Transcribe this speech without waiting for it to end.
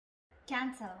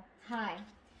Cancer. Hi.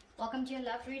 Welcome to your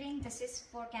love reading. This is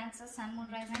for Cancer, Sun, Moon,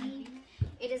 Rising.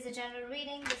 It is a general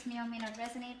reading. This may or may not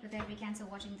resonate with every Cancer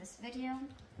watching this video.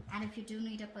 And if you do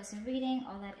need a personal reading,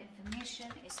 all that information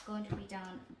is going to be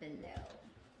down below.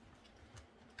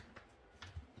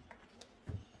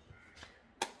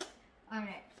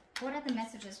 Alright. What are the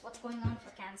messages? What's going on for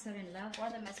Cancer in love?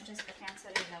 What are the messages for Cancer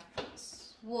in love,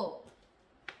 please? Whoa.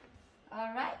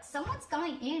 Alright, someone's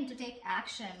coming in to take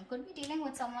action. Could be dealing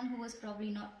with someone who was probably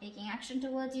not taking action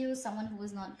towards you, someone who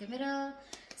was not committal,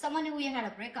 someone who you had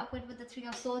a breakup with the Three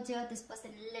of Swords here. This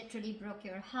person literally broke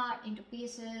your heart into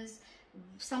pieces.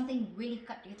 Something really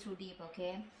cut you through deep,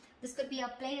 okay? This could be a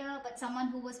player, but someone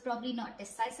who was probably not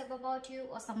decisive about you,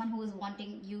 or someone who was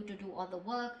wanting you to do all the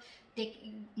work,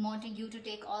 wanting you to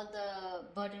take all the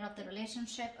burden of the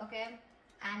relationship, okay?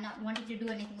 And not wanting to do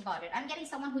anything about it. I'm getting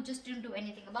someone who just didn't do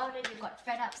anything about it. You got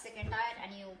fed up, sick and tired,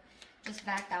 and you just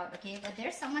backed out, okay? But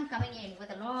there's someone coming in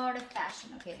with a lot of passion,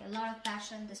 okay? A lot of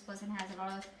passion. This person has a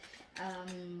lot of,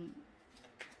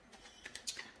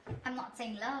 I'm not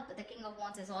saying love, but the King of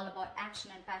Wands is all about action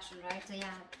and passion, right? So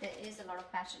yeah, there is a lot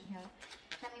of passion here.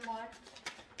 Tell me more.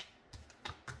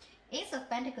 Ace of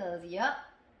Pentacles, yep.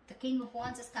 The King of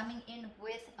Wands is coming in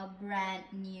with a brand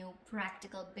new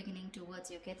practical beginning towards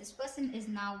you, okay? This person is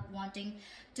now wanting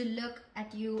to look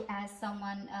at you as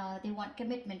someone they want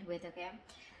commitment with, okay?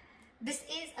 This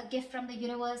is a gift from the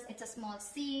universe. It's a small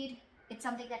seed. It's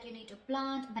something that you need to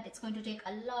plant, but it's going to take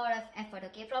a lot of effort,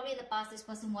 okay? Probably in the past, this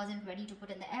person wasn't ready to put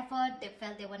in the effort. They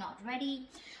felt they were not ready,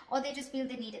 or they just feel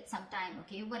they needed some time,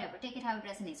 okay? Whatever, take it how it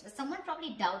resonates. But someone probably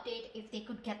doubted if they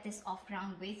could get this off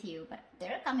ground with you, but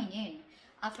they're coming in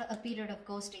after a period of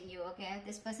ghosting you, okay?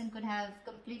 This person could have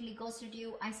completely ghosted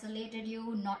you, isolated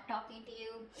you, not talking to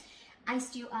you,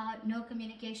 iced you out, no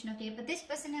communication, okay? But this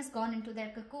person has gone into their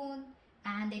cocoon,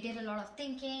 and they did a lot of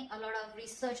thinking, a lot of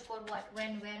research for what,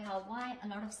 when, where, how, why, a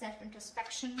lot of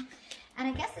self-introspection. And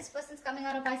I guess this person's coming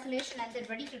out of isolation and they're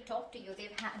ready to talk to you.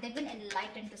 They've been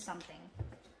enlightened to something.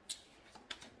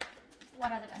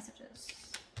 What are the messages?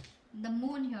 The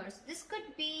Moon here. So this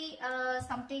could be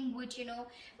something which, you know,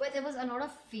 where there was a lot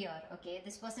of fear, okay?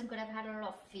 This person could have had a lot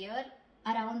of fear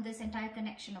around this entire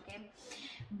connection, okay?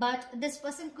 But this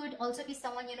person could also be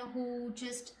someone, you know, who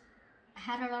just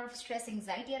had a lot of stress,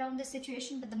 anxiety around this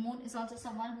situation. But the Moon is also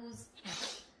someone who's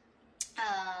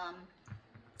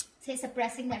say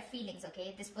suppressing their feelings,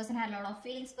 okay? This person had a lot of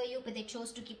feelings for you, but they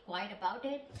chose to keep quiet about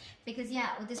it because yeah,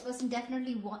 this person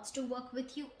definitely wants to work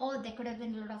with you, or there could have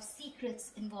been a lot of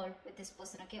secrets involved with this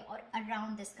person, okay, or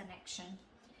around this connection.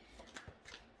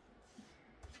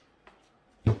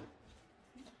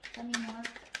 Tell me more.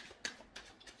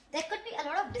 There could be a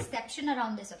lot of deception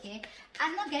around this, okay?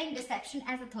 I'm not getting deception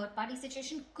as a third party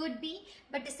situation, could be,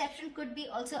 but deception could be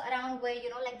also around where, you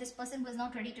know, like this person was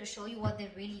not ready to show you what they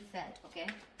really felt, okay?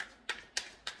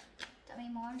 Tell me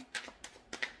more.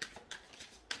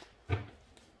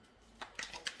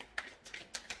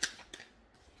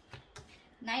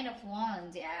 Nine of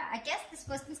Wands, yeah. I guess this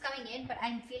person's coming in, but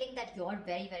I'm feeling that you're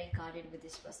very, very guarded with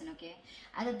this person, okay?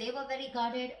 Either they were very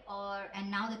guarded,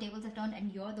 and now the tables have turned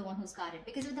and you're the one who's guarded.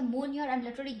 Because with the Moon here, I'm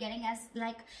literally getting as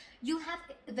like, you have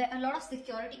a lot of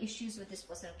security issues with this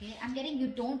person, okay? I'm getting you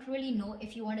don't really know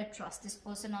if you want to trust this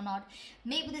person or not.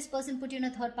 Maybe this person put you in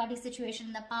a third party situation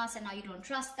in the past and now you don't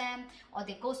trust them, or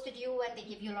they ghosted you and they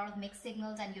give you a lot of mixed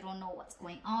signals and you don't know what's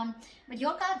going on. But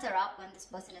your cards are up when this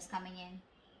person is coming in.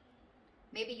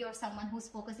 Maybe you're someone who's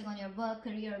focusing on your work,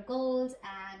 career goals,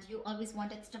 and you always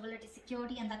wanted stability,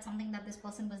 security, and that's something that this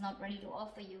person was not ready to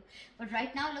offer you. But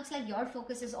right now, it looks like your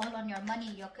focus is all on your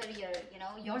money, your career, you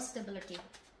know, your stability.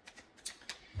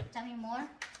 Tell me more.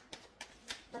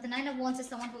 But the Nine of Wands is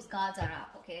someone whose guards are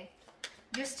up, okay?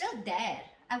 You're still there.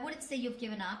 I wouldn't say you've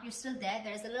given up. You're still there.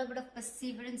 There's a little bit of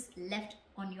perseverance left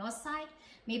on your side.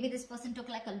 Maybe this person took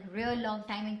like a real long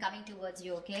time in coming towards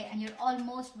you, okay? And you're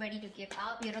almost ready to give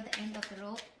up. You're at the end of the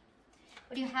rope.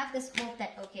 But you have this hope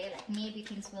that, okay, like maybe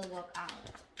things will work out.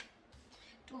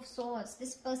 Two of Swords.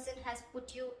 This person has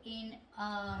put you in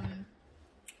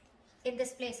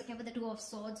this place, okay, with the Two of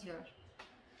Swords here.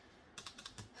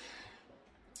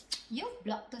 You've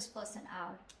blocked this person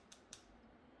out.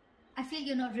 I feel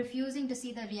you're not refusing to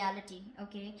see the reality,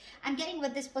 okay? I'm getting where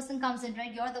this person comes in,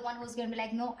 right? You're the one who's going to be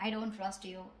like, no, I don't trust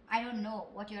you. I don't know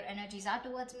what your energies are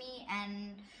towards me.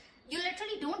 And you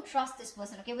literally don't trust this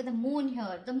person, okay? With the Moon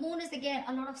here. The Moon is, again,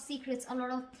 a lot of secrets, a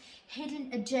lot of hidden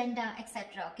agenda,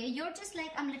 etc., okay? You're just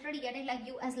like, I'm literally getting like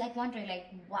you as like wondering, like,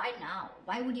 why now?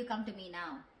 Why would you come to me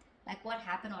now? Like, what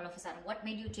happened all of a sudden? What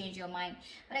made you change your mind?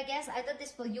 But I guess either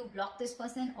you blocked this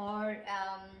person, or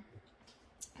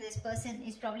this person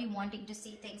is probably wanting to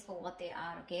see things for what they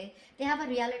are, okay? They have a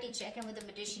reality check, and with the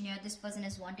Magician here, this person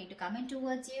is wanting to come in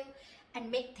towards you and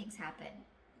make things happen.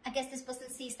 I guess this person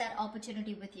sees that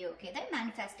opportunity with you, okay? They're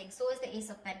manifesting. So is the Ace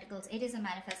of Pentacles. It is a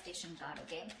manifestation card,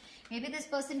 okay? Maybe this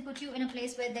person put you in a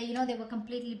place where they, you know, they were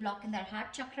completely blocked in their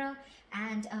heart chakra,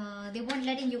 and they weren't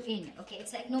letting you in, okay?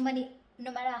 It's like no matter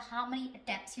how many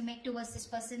attempts you make towards this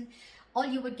person, all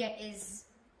you would get is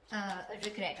a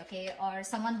regret, okay? Or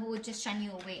someone who would just shun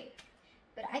you away.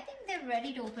 But I think they're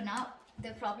ready to open up.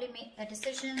 They'll probably make a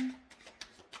decision.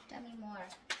 Tell me more.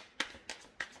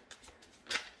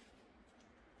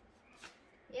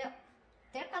 Yep,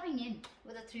 they're coming in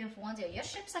with the Three of Wands here. Your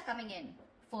ships are coming in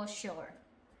for sure.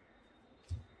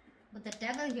 But the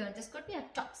Devil here, this could be a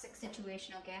toxic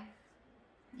situation, okay?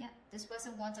 Yeah, this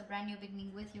person wants a brand new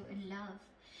beginning with you in love.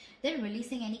 They're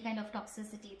releasing any kind of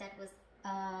toxicity that was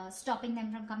stopping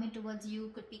them from coming towards you.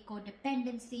 Could be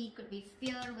codependency, could be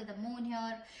fear with the Moon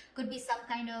here, could be some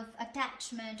kind of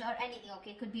attachment or anything,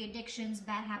 okay? Could be addictions,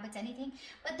 bad habits, anything.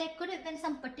 But there could have been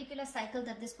some particular cycle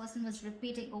that this person was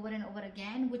repeating over and over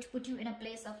again, which put you in a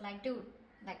place of like, dude,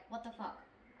 like, what the fuck?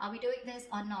 Are we doing this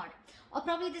or not? Or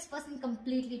probably this person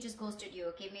completely just ghosted you,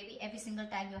 okay? Maybe every single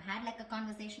time you had like a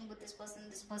conversation with this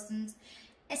person's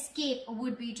escape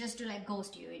would be just to like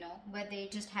ghost you, you know, where they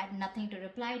just had nothing to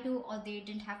reply to, or they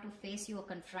didn't have to face you or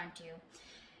confront you.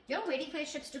 You're waiting for your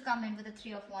ships to come in with the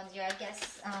Three of Wands here. I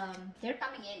guess they're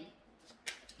coming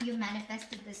in. You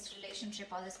manifested this relationship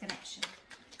or this connection.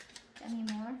 Tell me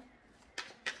more.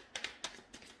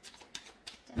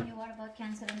 Tell me what about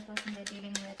Cancer and the person they're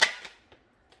dealing with.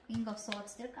 King of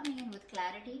Swords, they're coming in with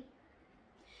clarity.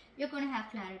 You're going to have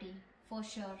clarity. For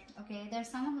sure, okay? There's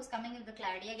someone who's coming in with the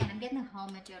clarity. Again, I'm getting the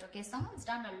Hermit here, okay? Someone's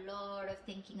done a lot of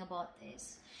thinking about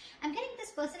this. I'm getting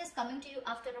this person is coming to you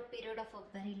after a period of a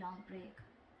very long break.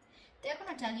 They're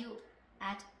going to tell you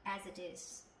as it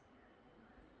is.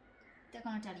 They're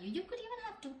going to tell you. You could even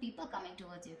have two people coming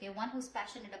towards you, okay? One who's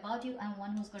passionate about you and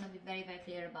one who's going to be very, very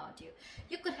clear about you.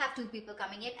 You could have two people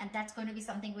coming in, and that's going to be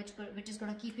something which is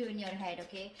going to keep you in your head,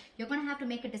 okay? You're going to have to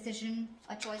make a decision,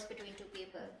 a choice between two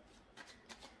people.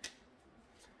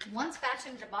 One's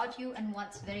passionate about you and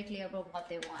one's very clear about what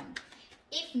they want.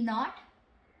 If not,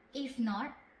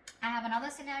 I have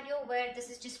another scenario where this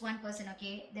is just one person,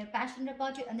 okay? They're passionate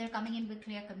about you and they're coming in with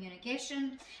clear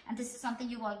communication, and this is something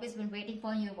you've always been waiting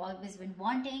for, you've always been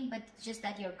wanting, but it's just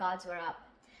that your guards were up.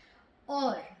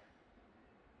 Or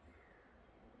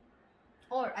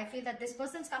I feel that this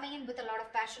person's coming in with a lot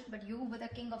of passion, but you with a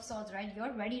King of Swords, right?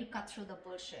 You're ready to cut through the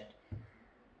bullshit.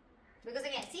 Because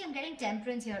again, see, I'm getting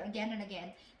Temperance here again and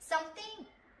again. Something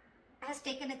has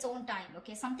taken its own time,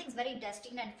 okay? Something's very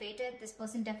destined and fated. This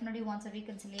person definitely wants a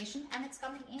reconciliation, and it's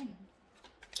coming in.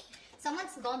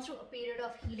 Someone's gone through a period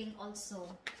of healing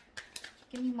also.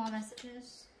 Give me more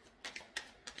messages.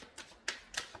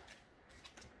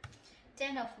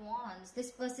 Ten of Wands.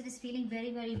 This person is feeling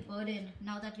very, very burdened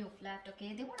now that you've left,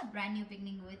 okay? They want a brand new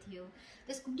beginning with you.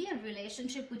 This could be a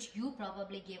relationship which you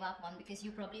probably gave up on because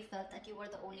you probably felt that you were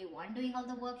the only one doing all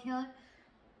the work here.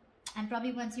 And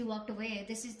probably once you walked away,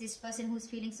 this is this person who's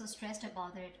feeling so stressed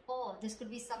about it. Or this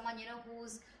could be someone, you know,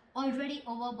 who's already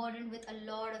overburdened with a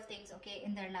lot of things, okay,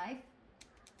 in their life.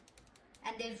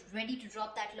 And they're ready to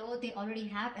drop that load. They already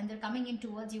have, and they're coming in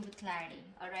towards you with clarity,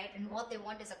 alright? And what they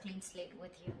want is a clean slate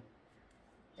with you.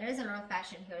 There is a lot of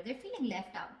passion here. They're feeling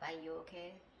left out by you,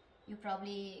 okay? You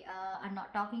probably are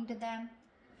not talking to them.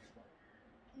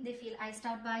 They feel iced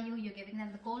out by you. You're giving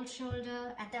them the cold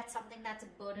shoulder, and that's something that's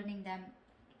burdening them.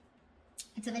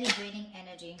 It's a very draining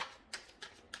energy.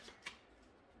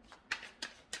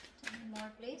 Tell me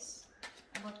more, please,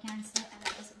 about Cancer and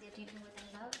the person they're dealing with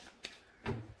in love.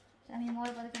 Tell me more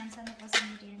about the Cancer and the person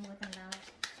you're dealing with in love.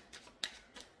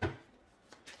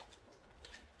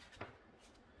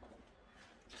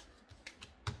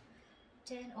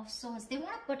 Ten of Swords. They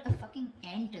want to put a fucking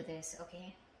end to this,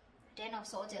 okay? Ten of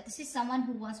Swords. Yeah, this is someone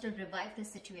who wants to revive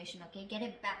this situation, okay? Get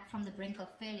it back from the brink of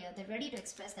failure. They're ready to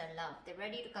express their love. They're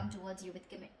ready to come towards you with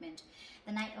commitment.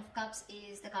 The Knight of Cups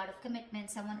is the card of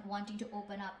commitment. Someone wanting to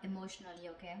open up emotionally,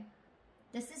 okay?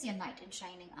 This is your knight in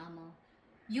shining armor.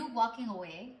 You walking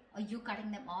away or you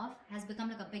cutting them off has become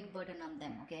like a big burden on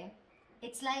them, okay?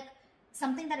 It's like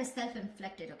something that is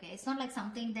self-inflicted, okay? It's not like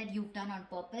something that you've done on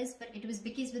purpose, but it was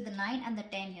because with the 9 and the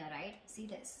 10 here, right? See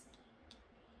this?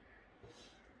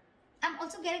 I'm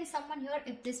also getting someone here,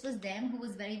 if this was them, who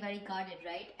was very, very guarded,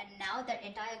 right? And now that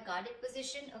entire guarded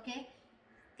position, okay?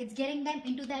 It's getting them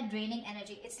into that draining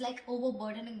energy. It's like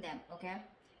overburdening them, okay?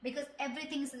 Because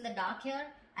everything's in the dark here,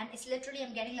 And it's literally,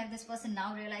 I'm getting like this person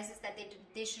now realizes that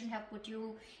they shouldn't have put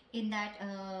you in that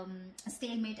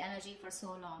stalemate energy for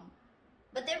so long.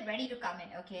 But they're ready to come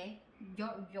in, okay?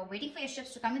 You're waiting for your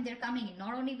ships to come in. They're coming in,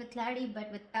 not only with clarity,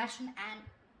 but with passion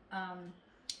and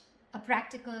a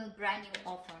practical, brand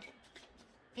new offer.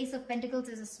 Ace of Pentacles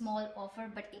is a small offer,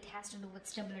 but it has to do with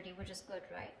stability, which is good,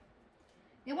 right?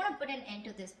 They want to put an end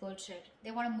to this bullshit.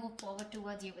 They want to move forward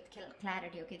towards you with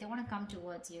clarity, okay? They want to come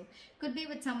towards you. Could be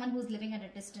with someone who's living at a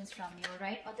distance from you,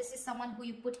 right? Or this is someone who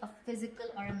you put a physical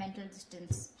or a mental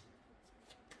distance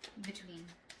between.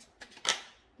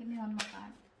 Give me one more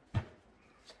card.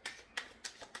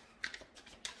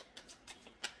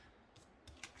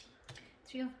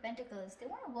 Three of Pentacles. They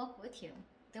want to work with you.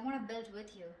 They want to build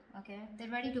with you, okay? They're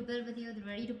ready to build with you. They're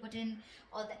ready to put in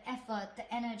all the effort,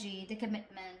 the energy, the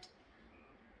commitment.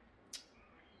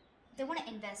 They want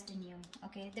to invest in you,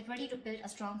 okay? They're ready to build a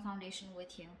strong foundation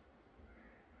with you.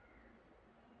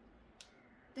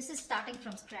 This is starting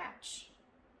from scratch.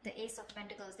 The Ace of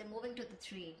Pentacles, they're moving to the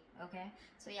 3, okay?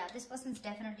 So yeah, this person's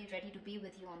definitely ready to be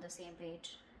with you on the same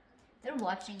page. They're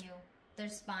watching you. They're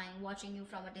spying, watching you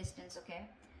from a distance, okay?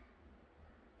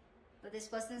 But this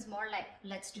person's more like,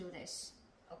 let's do this,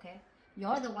 okay?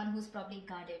 You're the one who's probably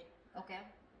guarded, okay?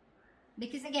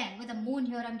 Because again, with the moon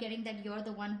here, I'm getting that you're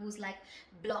the one who's like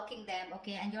blocking them,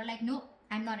 okay? And you're like, no,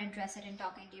 I'm not interested in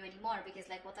talking to you anymore, because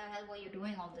like, what the hell were you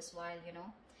doing all this while, you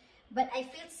know? But I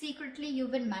feel secretly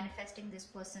you've been manifesting this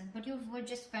person, but you were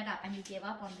just fed up and you gave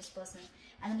up on this person.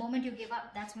 And the moment you give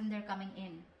up, that's when they're coming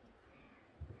in.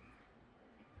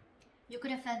 You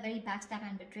could have felt very backstabbed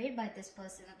and betrayed by this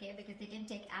person, okay? Because they didn't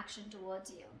take action towards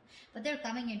you. But they're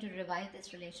coming in to revive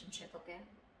this relationship, okay?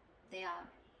 They are.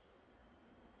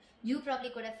 You probably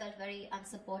could have felt very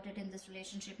unsupported in this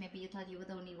relationship. Maybe you thought you were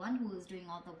the only one who was doing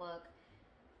all the work.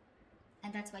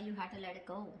 And that's why you had to let it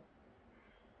go.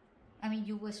 I mean,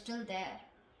 you were still there.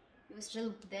 You were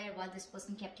still there while this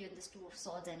person kept you in this Two of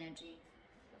Swords energy.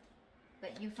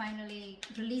 But you finally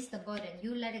released the burden.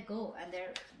 You let it go and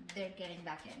they're getting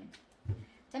back in.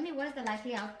 Tell me, what is the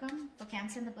likely outcome for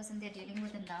Cancer and the person they're dealing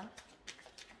with in love?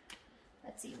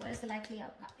 Let's see, what is the likely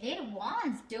outcome? 8 of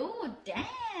Wands, dude,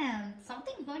 damn.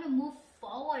 Something's going to move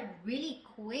forward really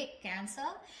quick, Cancer.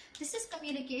 This is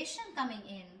communication coming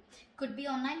in. Could be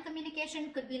online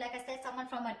communication, could be, like I said, someone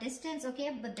from a distance,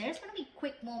 okay? But there's going to be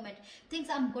quick moment. Things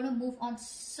are going to move on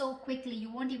so quickly, you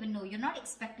won't even know. You're not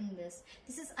expecting this.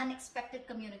 This is unexpected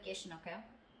communication, okay?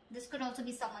 This could also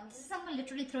be someone, this is someone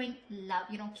literally throwing love,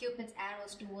 you know, Cupid's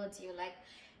arrows towards you, like,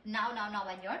 now,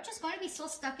 and you're just going to be so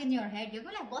stuck in your head. You're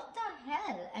going to be like, what the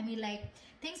hell? I mean, like,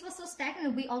 things were so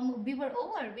stagnant. We were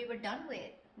over. We were done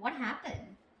with. What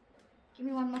happened? Give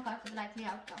me one more card for the likely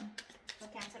outcome for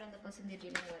Cancer and the person they're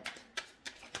dealing with.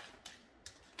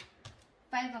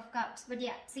 5 of Cups. But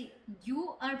yeah, see,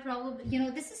 you are probably, you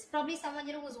know, this is probably someone,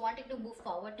 you know, who's wanting to move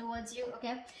forward towards you,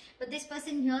 okay? But this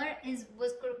person here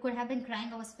could have been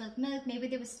crying over spilt milk. Maybe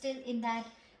they were still in that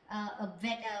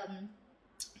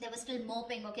they were still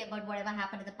moping, okay, about whatever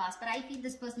happened in the past. But I feel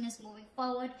this person is moving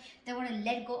forward. They want to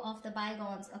let go of the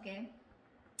bygones, okay?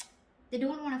 They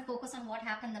don't want to focus on what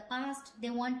happened in the past.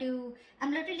 They want to,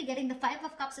 I'm literally getting the 5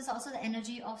 of Cups is also the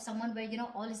energy of someone where, you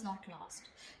know, all is not lost.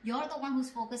 You're the one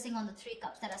who's focusing on the 3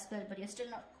 cups that are spilled, but you're still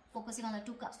not focusing on the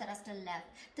 2 cups that are still left.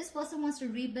 This person wants to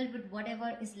rebuild with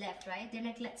whatever is left, right? They're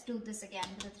like, let's do this again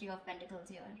with the 3 of Pentacles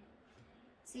here.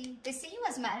 See, they see you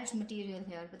as marriage material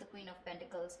here with the Queen of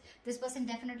Pentacles. This person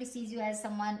definitely sees you as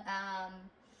someone,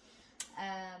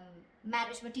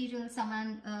 marriage material,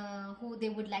 someone who they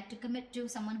would like to commit to,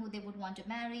 someone who they would want to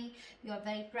marry. You're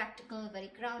very practical,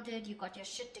 very grounded. You got your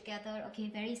shit together, okay?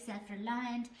 Very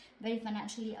self-reliant, very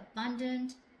financially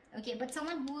abundant, okay? But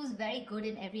someone who's very good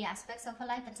in every aspect of her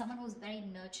life and someone who's very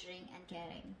nurturing and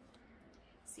caring.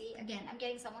 See, again, I'm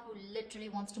getting someone who literally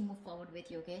wants to move forward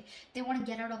with you, okay? They want to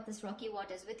get out of this rocky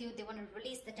waters with you. They want to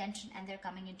release the tension and they're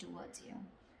coming in towards you.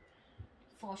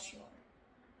 For sure.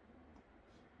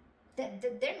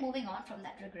 They're moving on from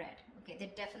that regret, okay? They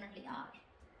definitely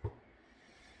are.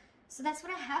 So that's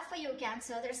what I have for you,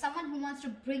 Cancer. There's someone who wants to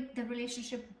bring the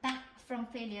relationship back from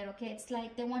failure, okay? It's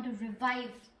like they want to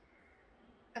revive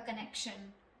a connection,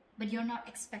 but you're not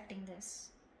expecting this.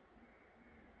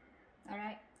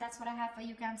 Alright, that's what I have for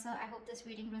you, Cancer. I hope this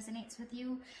reading resonates with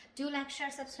you. Do like,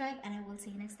 share, subscribe, and I will see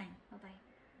you next time. Bye-bye.